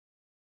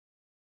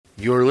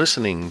You're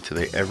listening to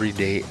the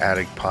Everyday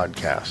Addict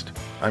podcast.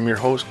 I'm your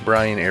host,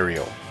 Brian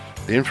Ariel.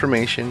 The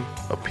information,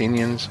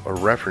 opinions, or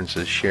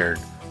references shared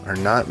are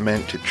not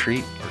meant to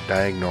treat or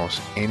diagnose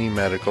any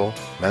medical,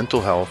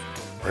 mental health,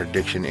 or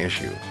addiction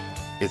issue.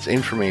 It's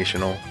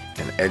informational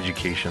and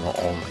educational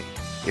only.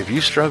 If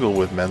you struggle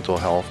with mental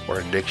health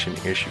or addiction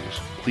issues,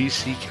 please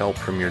seek help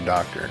from your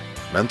doctor,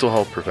 mental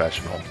health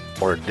professional,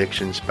 or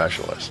addiction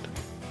specialist.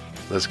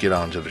 Let's get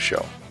on to the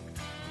show.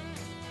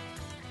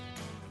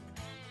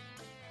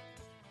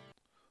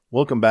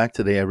 Welcome back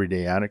to the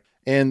Everyday Addict.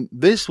 And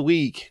this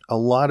week, a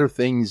lot of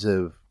things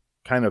have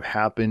kind of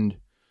happened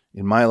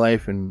in my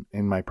life and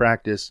in my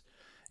practice.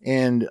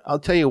 And I'll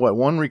tell you what,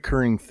 one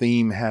recurring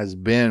theme has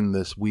been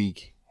this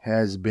week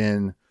has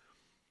been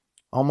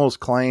almost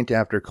client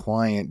after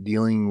client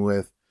dealing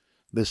with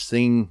this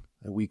thing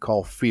that we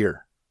call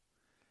fear.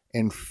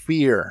 And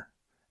fear.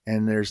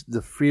 And there's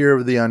the fear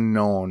of the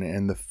unknown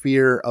and the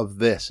fear of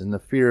this and the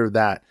fear of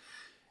that.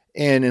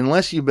 And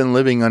unless you've been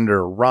living under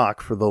a rock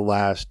for the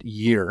last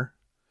year,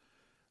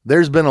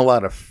 there's been a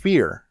lot of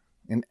fear.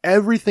 In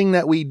everything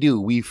that we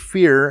do, we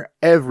fear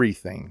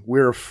everything.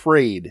 We're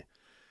afraid.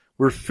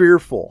 We're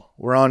fearful.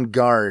 We're on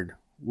guard.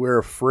 We're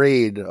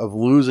afraid of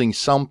losing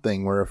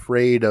something. We're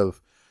afraid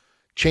of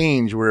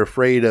change. We're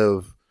afraid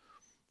of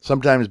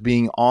sometimes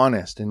being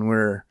honest. And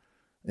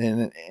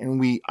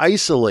we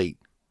isolate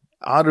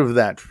out of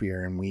that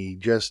fear. And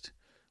we'd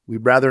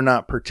rather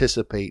not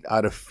participate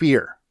out of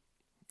fear.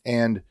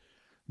 And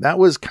that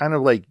was kind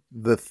of like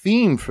the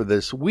theme for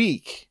this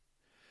week.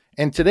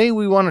 And today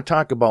we want to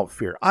talk about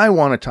fear. I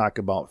want to talk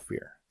about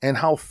fear and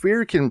how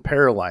fear can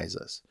paralyze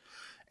us.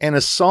 And a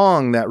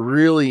song that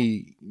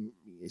really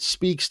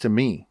speaks to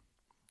me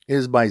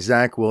is by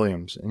Zach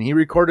Williams. And he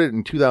recorded it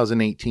in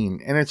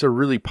 2018. And it's a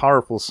really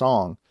powerful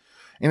song.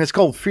 And it's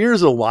called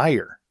Fear's a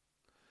Liar.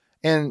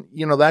 And,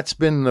 that's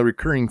been the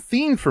recurring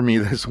theme for me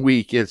this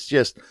week. It's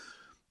just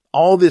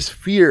all this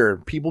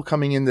fear, people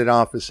coming into the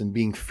office and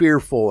being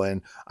fearful,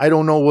 and I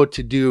don't know what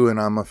to do, and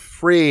I'm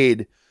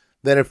afraid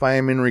that if I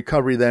am in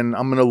recovery, then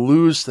I'm going to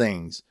lose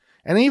things.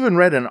 And I even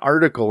read an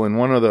article in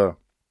one of the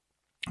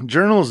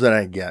journals that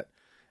I get,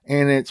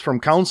 and it's from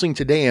Counseling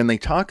Today, and they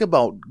talk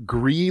about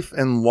grief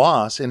and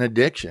loss in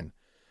addiction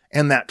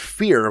and that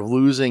fear of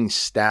losing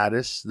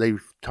status. They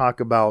talk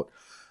about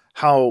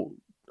how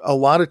a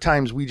lot of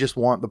times we just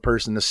want the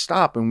person to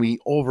stop, and we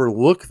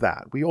overlook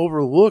that. We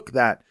overlook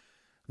that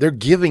they're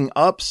giving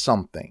up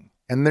something.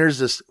 And there's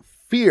this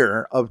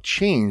fear of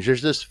change.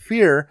 There's this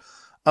fear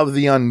of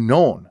the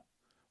unknown,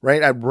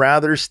 right? I'd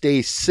rather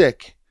stay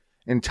sick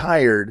and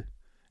tired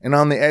and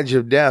on the edge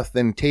of death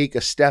than take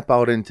a step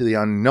out into the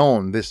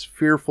unknown, this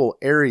fearful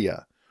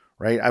area,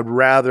 right? I'd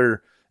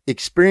rather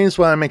experience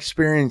what I'm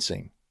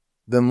experiencing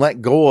than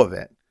let go of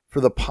it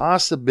for the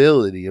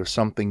possibility of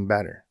something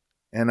better.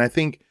 And I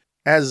think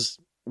as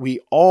we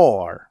all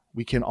are,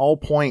 we can all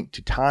point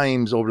to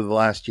times over the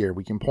last year.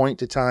 We can point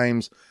to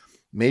times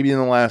maybe in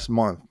the last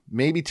month,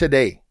 maybe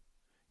today.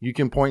 You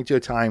can point to a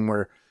time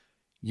where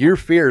your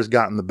fear has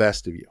gotten the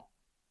best of you.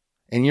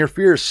 And your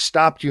fear has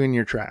stopped you in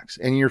your tracks.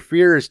 And your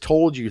fear has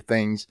told you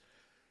things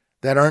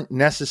that aren't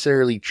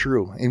necessarily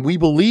true. And we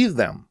believe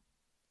them.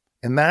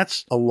 And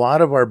that's a lot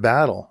of our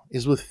battle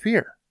is with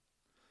fear.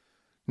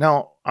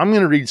 Now, I'm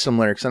going to read some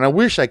lyrics. And I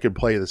wish I could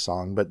play the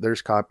song, but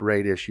there's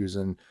copyright issues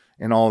and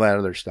all that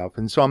other stuff.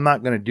 And so I'm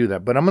not going to do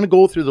that, but I'm going to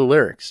go through the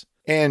lyrics.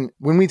 And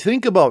when we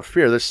think about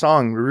fear, this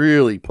song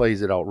really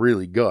plays it out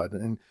really good.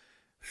 And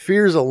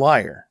fear's a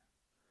liar.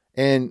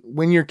 And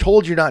when you're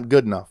told you're not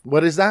good enough,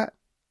 what is that?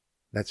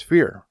 That's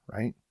fear,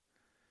 right?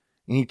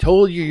 And he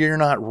told you you're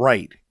not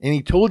right. And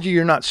he told you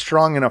you're not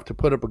strong enough to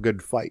put up a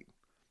good fight.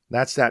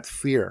 That's that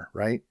fear,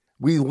 right?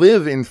 We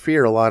live in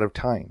fear a lot of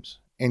times.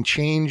 And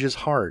change is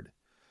hard.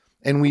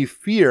 And we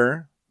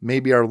fear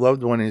maybe our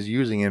loved one is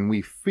using, and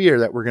we fear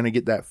that we're going to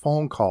get that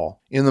phone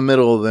call in the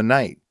middle of the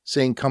night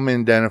saying, come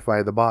and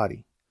identify the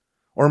body.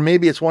 Or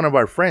maybe it's one of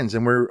our friends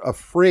and we're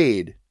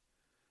afraid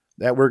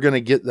that we're going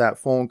to get that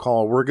phone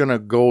call. We're going to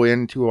go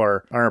into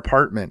our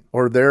apartment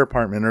or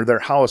their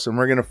house and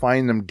we're going to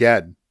find them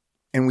dead.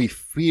 And we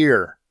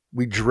fear,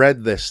 we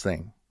dread this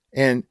thing.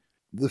 And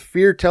the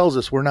fear tells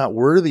us we're not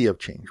worthy of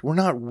change. We're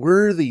not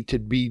worthy to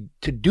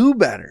do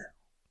better.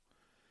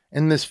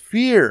 And this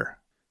fear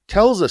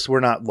tells us we're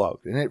not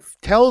loved, and it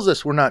tells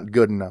us we're not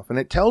good enough, and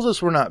it tells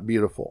us we're not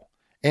beautiful,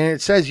 and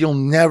it says you'll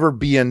never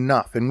be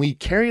enough, and we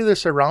carry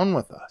this around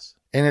with us.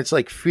 And it's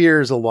like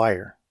fear is a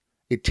liar.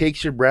 It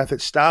takes your breath,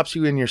 it stops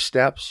you in your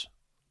steps,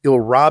 it'll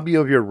rob you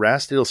of your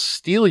rest, it'll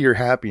steal your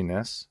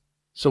happiness.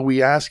 So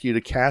we ask you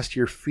to cast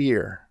your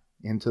fear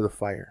into the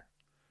fire,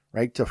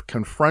 right? To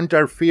confront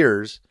our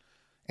fears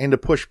and to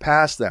push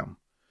past them,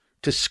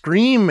 to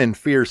scream in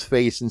fear's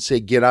face and say,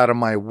 get out of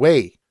my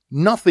way.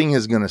 Nothing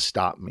is going to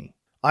stop me.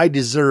 I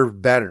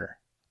deserve better.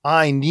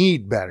 I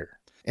need better.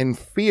 And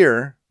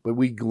fear, but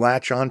we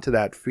latch onto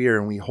that fear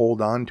and we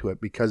hold on to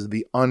it because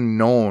the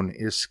unknown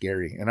is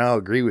scary. And I'll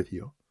agree with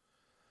you.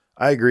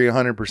 I agree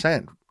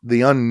 100%.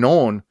 The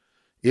unknown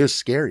is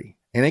scary.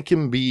 And it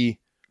can be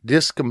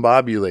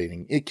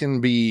discombobulating. It can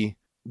be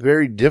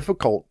very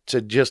difficult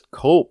to just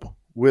cope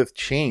with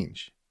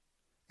change.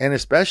 And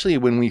especially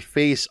when we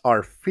face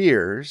our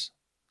fears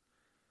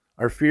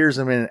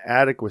of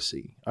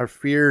inadequacy, our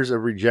fears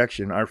of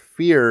rejection, our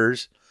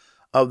fears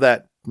of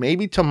that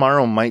maybe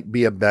tomorrow might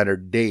be a better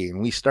day.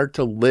 And we start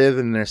to live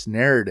in this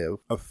narrative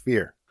of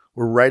fear.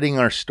 We're writing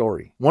our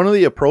story. One of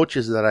the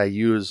approaches that I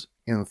use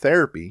in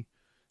therapy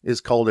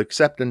is called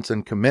acceptance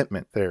and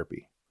commitment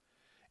therapy.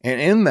 And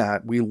in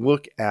that, we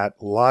look at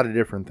a lot of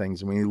different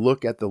things. And we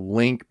look at the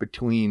link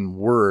between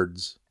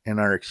words and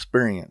our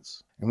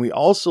experience. And we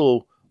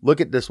also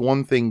look at this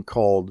one thing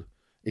called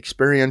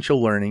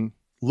experiential learning,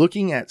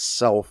 looking at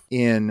self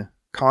in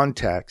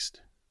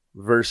context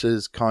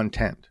versus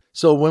content.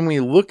 So when we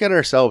look at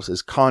ourselves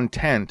as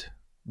content,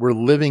 we're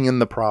living in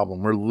the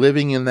problem. We're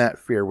living in that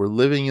fear. We're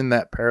living in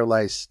that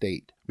paralyzed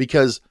state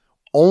because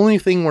only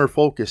thing we're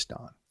focused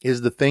on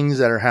is the things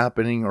that are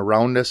happening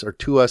around us or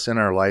to us in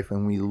our life,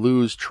 and we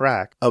lose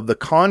track of the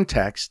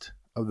context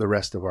of the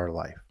rest of our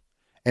life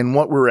and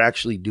what we're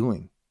actually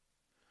doing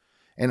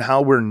and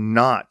how we're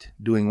not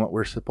doing what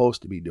we're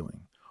supposed to be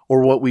doing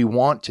or what we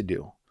want to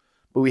do.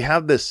 But we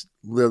have this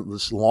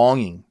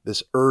longing,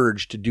 this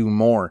urge to do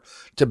more,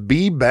 to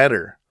be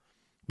better.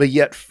 But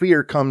yet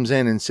fear comes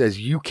in and says,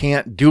 you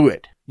can't do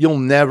it. You'll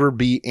never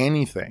be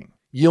anything.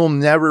 You'll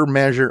never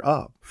measure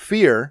up.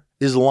 Fear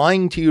is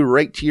lying to you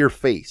right to your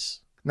face.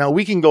 Now,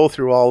 we can go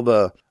through all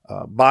the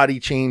body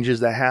changes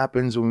that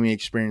happens when we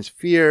experience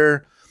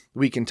fear.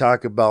 We can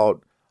talk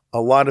about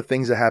a lot of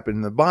things that happen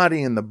in the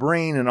body and the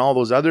brain and all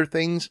those other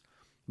things.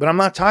 But I'm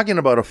not talking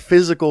about a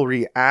physical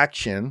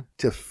reaction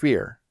to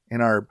fear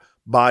in our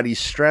body's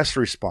stress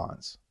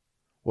response.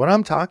 What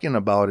I'm talking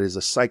about is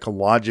a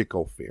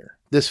psychological fear.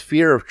 This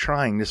fear of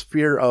trying, this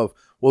fear of,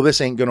 well,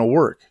 this ain't going to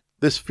work.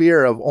 This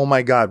fear of, oh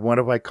my God, what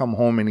if I come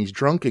home and he's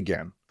drunk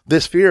again?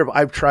 This fear of,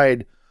 I've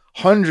tried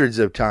hundreds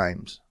of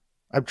times.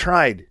 I've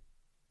tried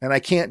and I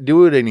can't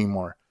do it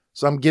anymore.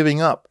 So I'm giving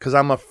up because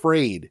I'm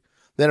afraid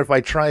that if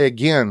I try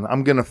again,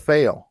 I'm going to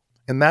fail.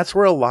 And that's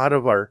where a lot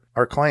of our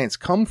clients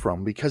come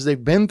from because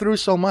they've been through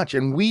so much.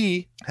 And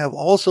we have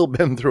also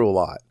been through a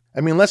lot.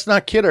 I mean, let's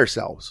not kid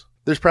ourselves.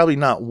 There's probably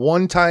not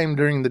one time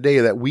during the day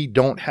that we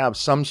don't have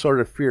some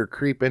sort of fear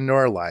creep into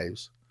our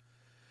lives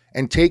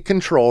and take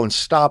control and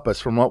stop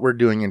us from what we're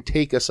doing and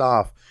take us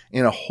off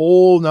in a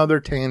whole nother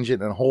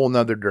tangent and a whole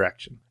nother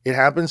direction. It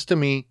happens to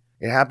me.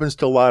 It happens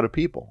to a lot of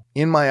people.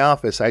 In my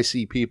office, I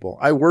see people.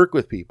 I work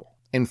with people,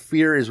 and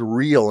fear is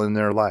real in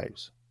their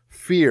lives.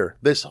 Fear,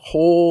 this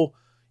whole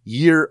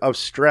year of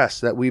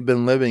stress that we've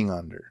been living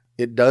under,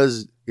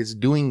 it's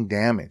doing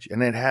damage,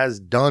 and it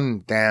has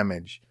done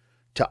damage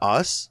to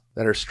us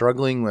that are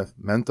struggling with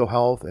mental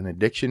health and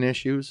addiction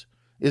issues.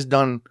 It's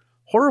done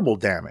horrible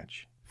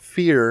damage.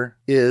 Fear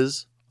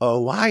is a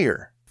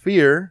liar.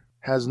 Fear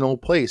has no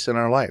place in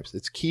our lives.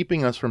 It's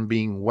keeping us from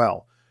being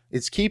well.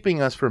 It's keeping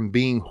us from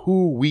being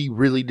who we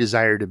really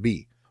desire to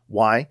be.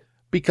 Why?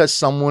 Because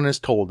someone has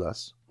told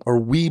us, or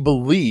we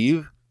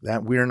believe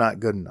that we're not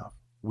good enough.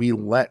 We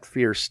let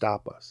fear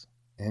stop us.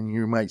 And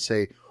you might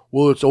say,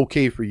 well, it's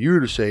okay for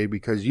you to say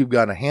because you've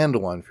got a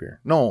handle on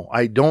fear. No,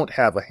 I don't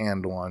have a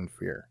handle on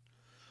fear.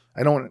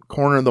 I don't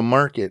corner the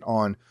market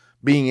on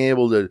being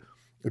able to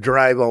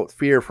drive out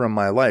fear from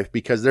my life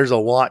because there's a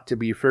lot to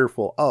be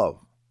fearful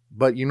of.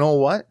 But you know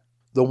what?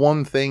 The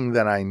one thing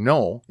that I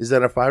know is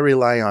that if I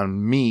rely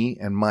on me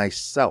and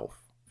myself,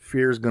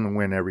 fear is going to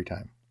win every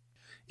time.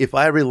 If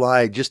I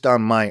rely just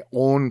on my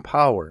own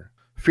power,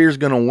 fear is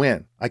going to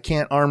win. I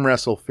can't arm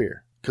wrestle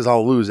fear because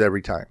I'll lose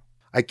every time.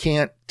 I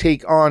can't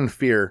take on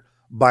fear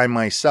by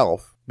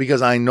myself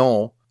because I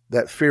know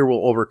that fear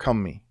will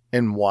overcome me.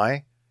 And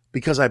why?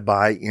 Because I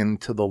buy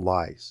into the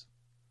lies.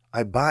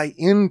 I buy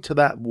into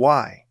that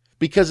lie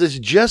because it's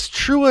just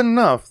true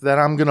enough that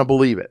I'm going to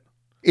believe it.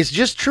 It's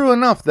just true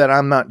enough that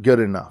I'm not good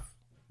enough,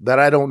 that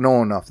I don't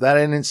know enough, that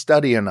I didn't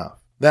study enough,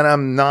 that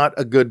I'm not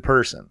a good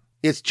person.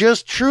 It's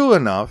just true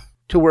enough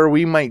to where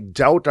we might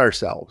doubt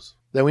ourselves,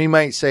 that we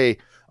might say,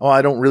 oh,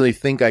 I don't really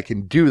think I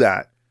can do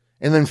that.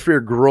 And then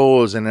fear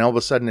grows and all of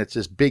a sudden it's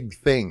this big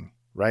thing,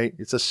 right?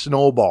 It's a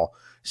snowball.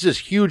 It's this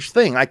huge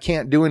thing. I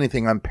can't do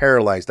anything. I'm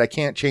paralyzed. I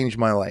can't change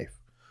my life.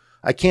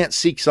 I can't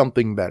seek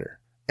something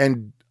better.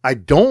 And I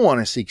don't want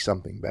to seek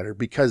something better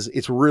because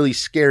it's really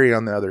scary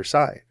on the other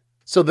side.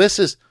 So this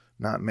is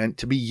not meant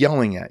to be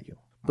yelling at you,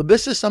 but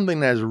this is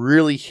something that has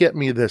really hit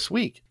me this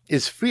week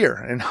is fear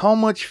and how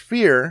much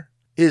fear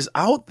is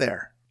out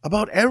there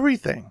about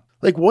everything.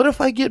 Like, what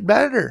if I get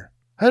better?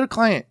 I had a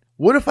client.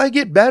 What if I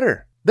get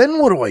better? Then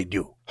what do I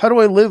do? How do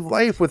I live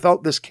life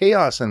without this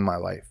chaos in my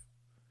life?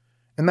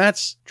 And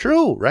that's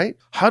true, right?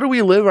 How do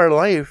we live our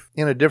life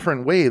in a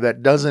different way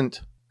that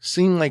doesn't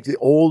seem like the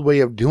old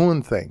way of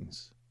doing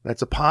things?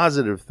 That's a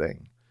positive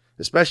thing,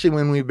 especially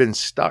when we've been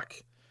stuck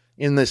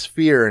in this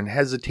fear and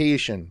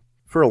hesitation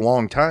for a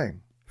long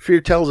time.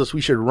 Fear tells us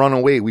we should run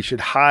away. We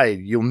should hide.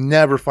 You'll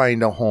never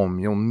find a home.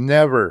 You'll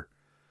never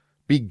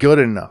be good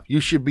enough. You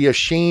should be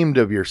ashamed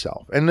of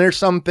yourself. And there's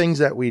some things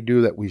that we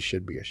do that we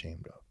should be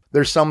ashamed of.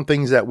 There's some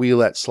things that we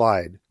let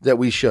slide that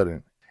we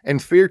shouldn't.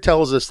 And fear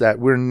tells us that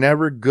we're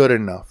never good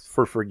enough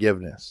for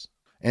forgiveness.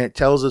 And it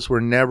tells us we're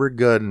never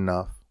good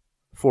enough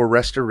for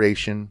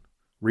restoration,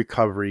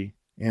 recovery,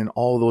 and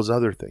all those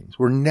other things.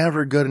 We're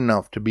never good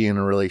enough to be in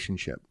a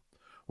relationship.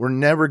 We're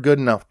never good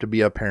enough to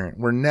be a parent.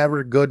 We're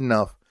never good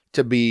enough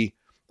to be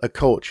a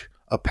coach,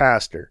 a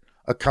pastor,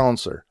 a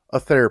counselor, a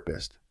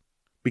therapist,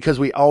 because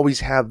we always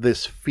have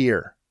this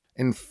fear.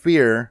 And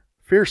fear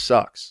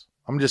sucks.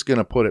 I'm just going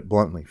to put it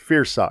bluntly.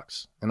 Fear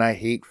sucks. And I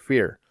hate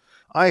fear.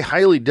 I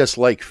highly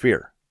dislike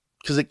fear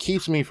because it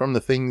keeps me from the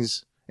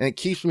things, and it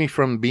keeps me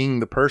from being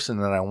the person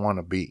that I want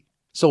to be.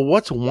 So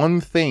what's one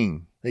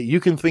thing that you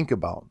can think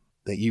about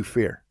that you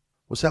fear?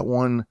 What's that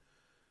one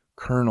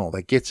kernel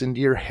that gets into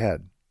your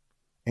head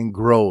and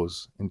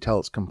grows until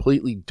it's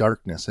completely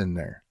darkness in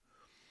there?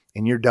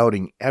 And you're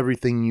doubting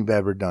everything you've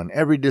ever done,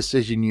 every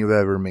decision you've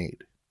ever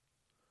made.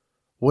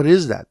 What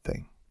is that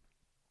thing?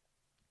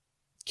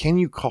 Can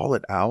you call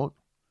it out?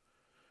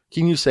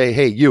 Can you say,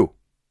 hey, you,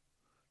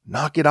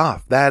 knock it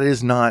off. That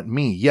is not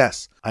me.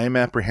 Yes, I am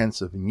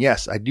apprehensive. And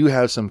yes, I do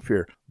have some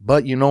fear.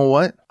 But you know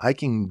what? I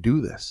can do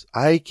this.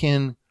 I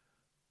can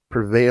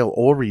prevail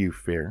over you,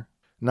 fear.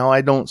 Now,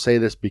 I don't say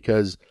this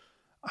because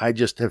I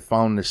just have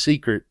found the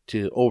secret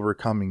to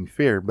overcoming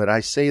fear. But I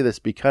say this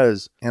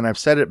because, and I've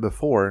said it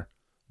before,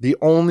 the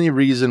only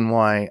reason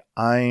why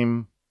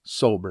I'm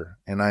sober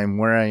and I'm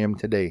where I am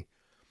today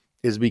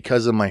is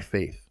because of my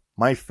faith.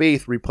 My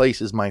faith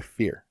replaces my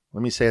fear.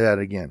 Let me say that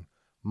again.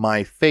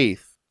 My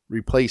faith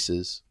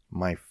replaces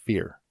my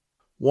fear.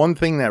 One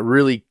thing that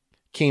really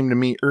came to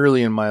me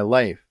early in my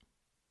life,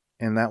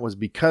 and that was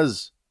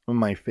because of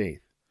my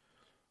faith,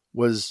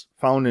 was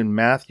found in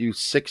Matthew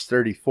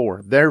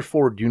 6:34.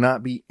 Therefore, do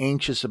not be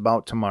anxious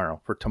about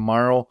tomorrow, for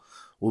tomorrow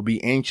will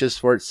be anxious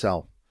for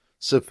itself.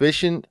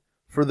 Sufficient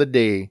for the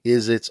day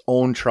is its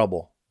own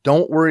trouble.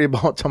 Don't worry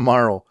about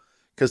tomorrow,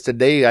 because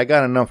today I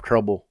got enough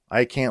trouble.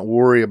 I can't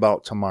worry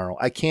about tomorrow.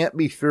 I can't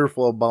be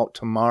fearful about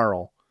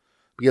tomorrow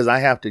because I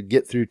have to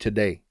get through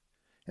today.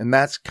 And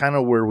that's kind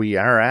of where we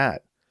are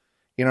at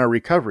in our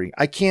recovery.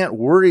 I can't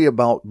worry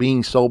about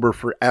being sober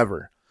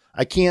forever.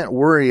 I can't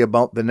worry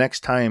about the next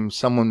time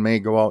someone may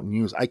go out and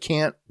use. I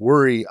can't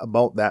worry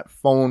about that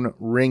phone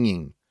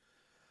ringing.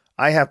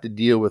 I have to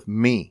deal with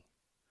me.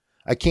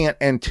 I can't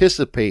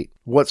anticipate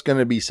what's going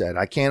to be said.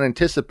 I can't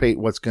anticipate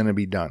what's going to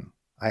be done.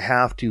 I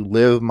have to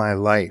live my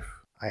life.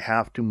 I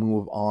have to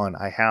move on.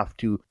 I have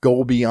to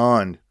go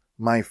beyond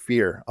my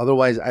fear.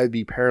 Otherwise, I'd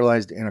be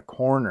paralyzed in a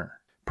corner.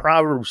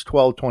 Proverbs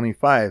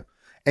 12:25.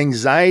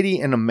 Anxiety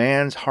in a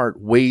man's heart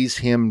weighs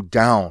him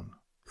down.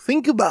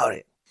 Think about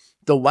it.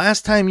 The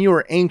last time you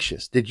were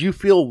anxious, did you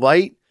feel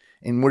light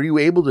and were you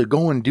able to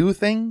go and do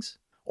things?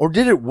 Or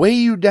did it weigh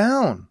you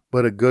down?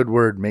 But a good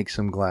word makes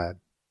him glad.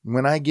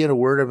 When I get a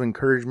word of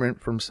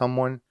encouragement from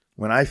someone,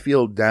 when I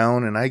feel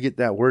down and I get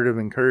that word of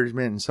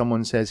encouragement and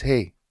someone says,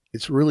 hey,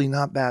 it's really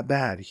not that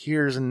bad.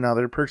 Here's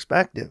another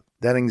perspective.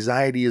 That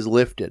anxiety is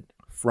lifted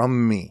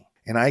from me.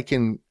 And I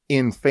can,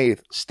 in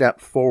faith,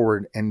 step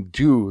forward and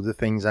do the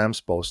things I'm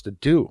supposed to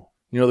do.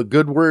 You know, the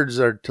good words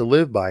are to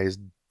live by is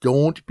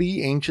don't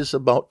be anxious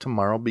about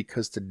tomorrow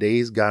because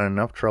today's got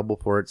enough trouble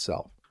for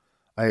itself.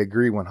 I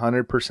agree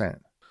 100%.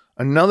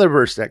 Another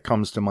verse that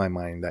comes to my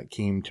mind that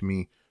came to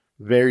me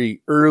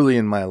very early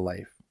in my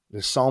life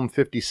is Psalm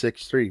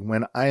 56:3.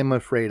 When I am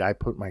afraid, I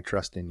put my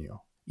trust in you.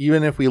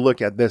 Even if we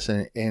look at this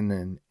in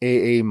an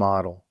AA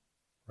model,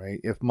 right?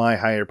 If my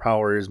higher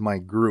power is my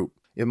group,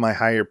 if my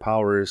higher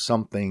power is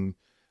something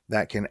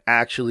that can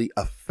actually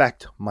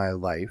affect my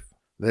life,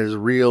 that is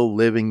real,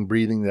 living,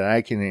 breathing, that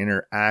I can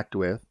interact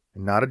with,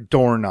 and not a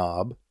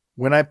doorknob.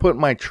 When I put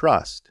my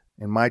trust,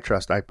 and my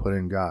trust I put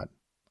in God.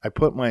 I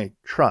put my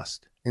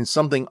trust in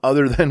something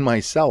other than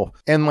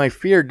myself, and my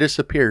fear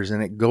disappears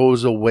and it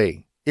goes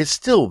away. It's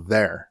still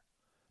there,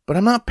 but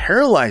I'm not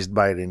paralyzed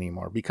by it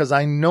anymore because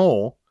I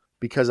know,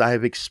 because I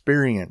have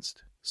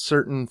experienced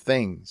certain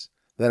things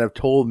that have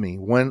told me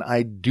when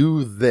I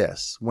do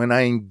this, when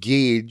I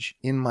engage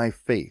in my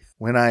faith,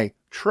 when I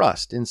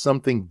trust in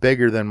something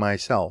bigger than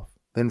myself,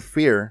 then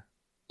fear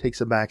takes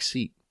a back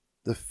seat.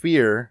 The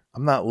fear,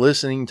 I'm not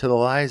listening to the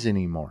lies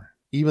anymore,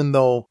 even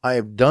though I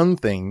have done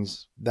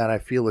things that I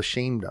feel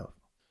ashamed of,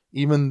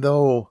 even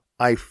though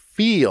I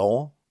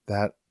feel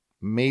that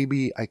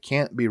maybe I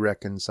can't be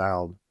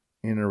reconciled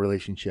in a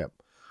relationship,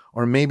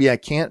 or maybe I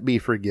can't be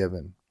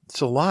forgiven.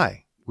 It's a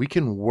lie. We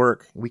can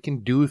work, we can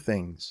do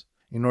things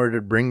in order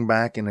to bring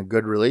back in a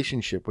good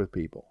relationship with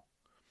people,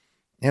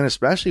 and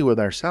especially with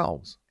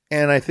ourselves.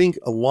 And I think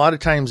a lot of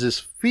times this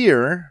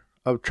fear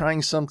of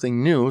trying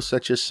something new,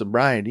 such as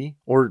sobriety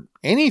or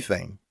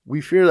anything,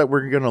 we fear that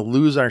we're going to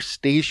lose our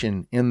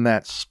station in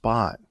that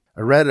spot.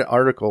 I read an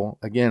article,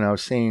 again, I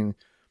was saying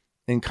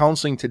in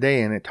Counseling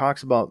Today, and it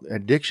talks about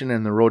addiction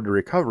and the road to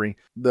recovery.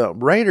 The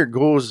writer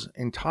goes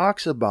and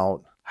talks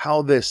about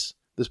how this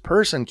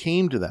person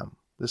came to them.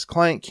 This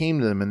client came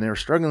to them and they were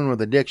struggling with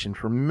addiction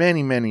for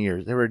many, many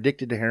years. They were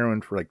addicted to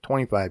heroin for like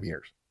 25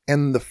 years.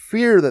 And the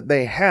fear that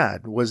they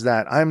had was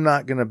that I'm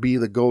not going to be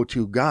the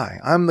go-to guy.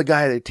 I'm the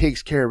guy that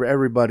takes care of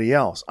everybody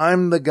else.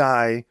 I'm the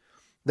guy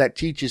that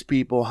teaches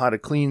people how to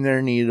clean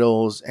their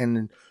needles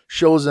and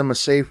shows them a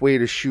safe way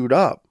to shoot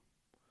up.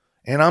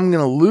 And I'm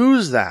going to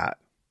lose that.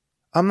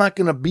 I'm not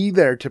going to be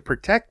there to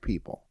protect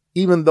people.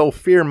 Even though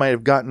fear might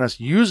have gotten us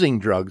using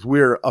drugs,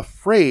 we're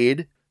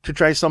afraid to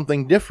try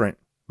something different.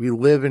 We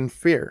live in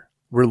fear.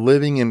 We're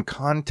living in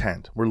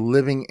content. We're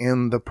living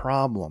in the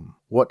problem.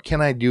 What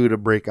can I do to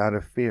break out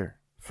of fear?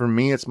 For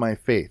me, it's my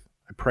faith.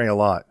 I pray a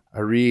lot. I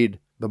read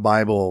the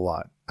Bible a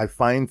lot. I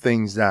find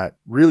things that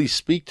really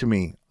speak to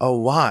me a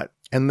lot.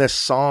 And this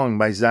song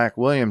by Zach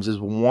Williams is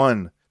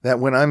one that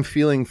when I'm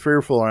feeling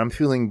fearful or I'm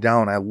feeling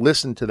down, I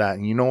listen to that.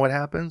 And you know what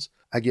happens?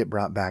 I get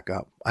brought back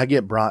up.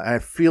 I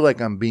feel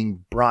like I'm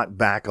being brought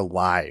back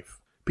alive.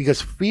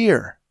 Because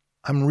fear,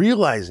 I'm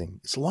realizing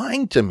it's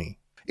lying to me.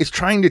 It's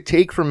trying to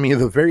take from me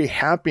the very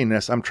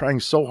happiness I'm trying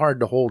so hard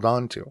to hold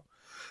on to.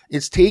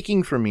 It's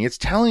taking from me. It's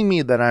telling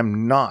me that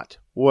I'm not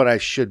what I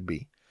should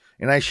be.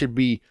 And I should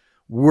be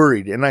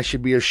worried and I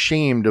should be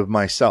ashamed of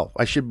myself.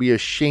 I should be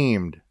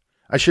ashamed.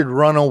 I should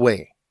run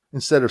away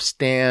instead of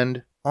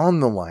stand on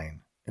the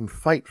line and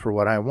fight for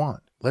what I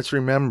want. Let's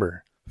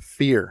remember,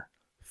 fear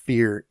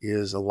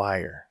is a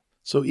liar.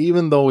 So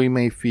even though we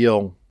may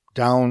feel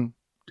down,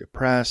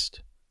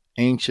 depressed,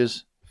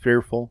 anxious,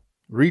 fearful,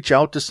 reach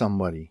out to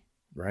somebody,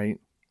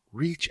 right?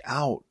 Reach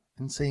out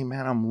and say,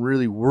 man, I'm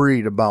really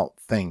worried about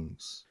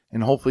things.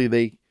 And hopefully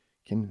they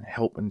can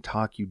help and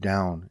talk you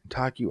down,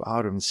 talk you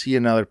out of and see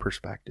another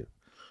perspective.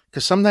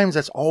 Because sometimes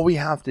that's all we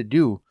have to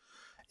do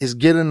is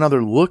get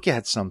another look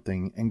at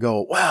something and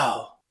go,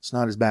 wow, it's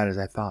not as bad as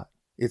I thought.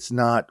 It's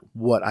not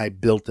what I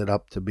built it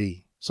up to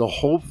be. So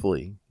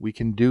hopefully we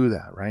can do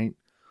that, right?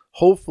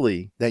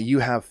 Hopefully that you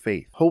have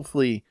faith.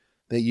 Hopefully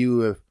that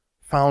you have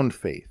found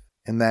faith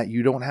and that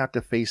you don't have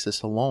to face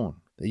this alone,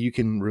 that you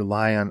can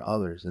rely on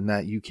others and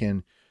that you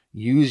can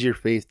use your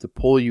faith to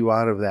pull you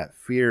out of that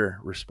fear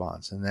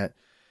response, and that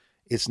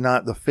it's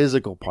not the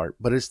physical part,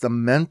 but it's the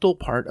mental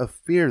part of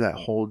fear that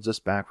holds us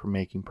back from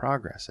making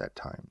progress at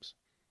times.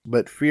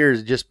 But fear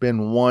has just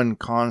been one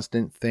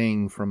constant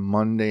thing from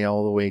Monday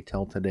all the way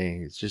till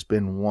today. It's just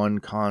been one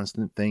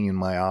constant thing in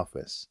my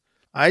office.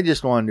 I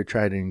just wanted to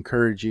try to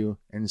encourage you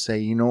and say,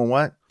 you know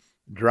what?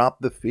 Drop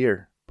the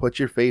fear. Put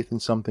your faith in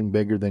something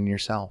bigger than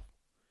yourself.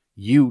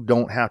 You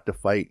don't have to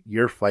fight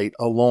your fight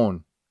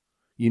alone.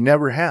 You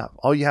never have.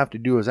 All you have to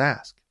do is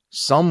ask.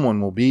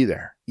 Someone will be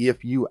there.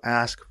 If you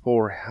ask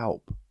for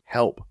help,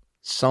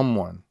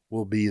 someone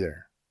will be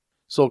there.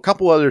 So a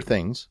couple other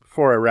things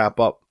before I wrap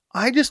up.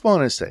 I just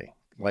want to say,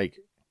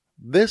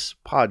 this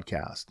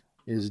podcast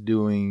is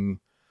doing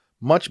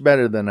much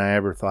better than I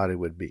ever thought it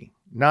would be.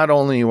 Not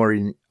only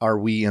are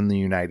we in the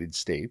United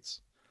States,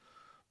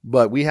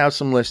 but we have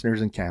some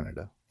listeners in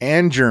Canada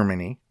and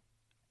Germany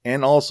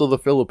and also the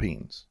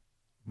Philippines.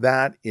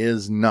 That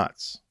is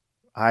nuts.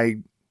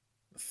 I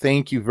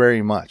thank you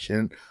very much.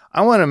 And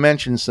I want to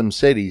mention some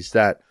cities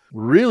that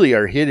really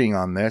are hitting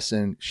on this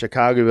in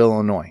Chicago,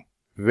 Illinois.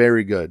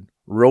 Very good.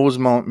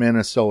 Rosemount,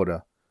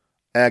 Minnesota.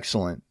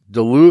 Excellent.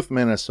 Duluth,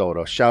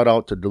 Minnesota. Shout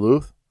out to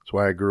Duluth. That's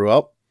where I grew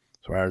up.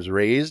 That's where I was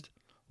raised.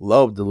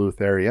 Love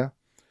Duluth area.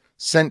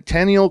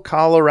 Centennial,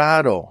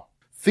 Colorado.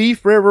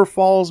 Thief River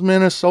Falls,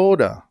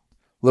 Minnesota.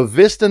 La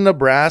Vista,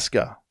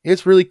 Nebraska.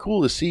 It's really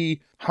cool to see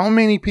how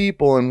many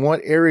people in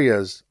what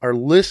areas are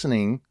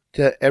listening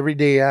to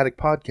Everyday Addict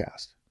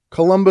Podcast.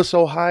 Columbus,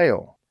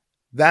 Ohio.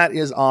 That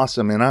is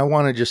awesome. And I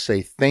want to just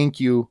say thank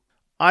you.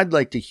 I'd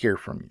like to hear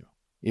from you.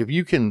 If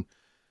you can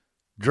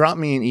drop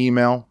me an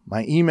email.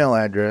 My email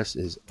address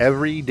is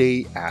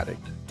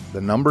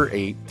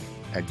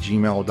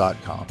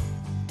everydayaddict8@gmail.com.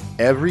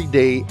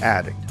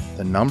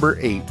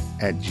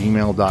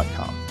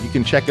 everydayaddict8@gmail.com. You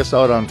can check us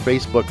out on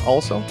Facebook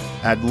also.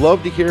 I'd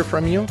love to hear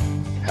from you.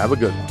 Have a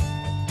good one.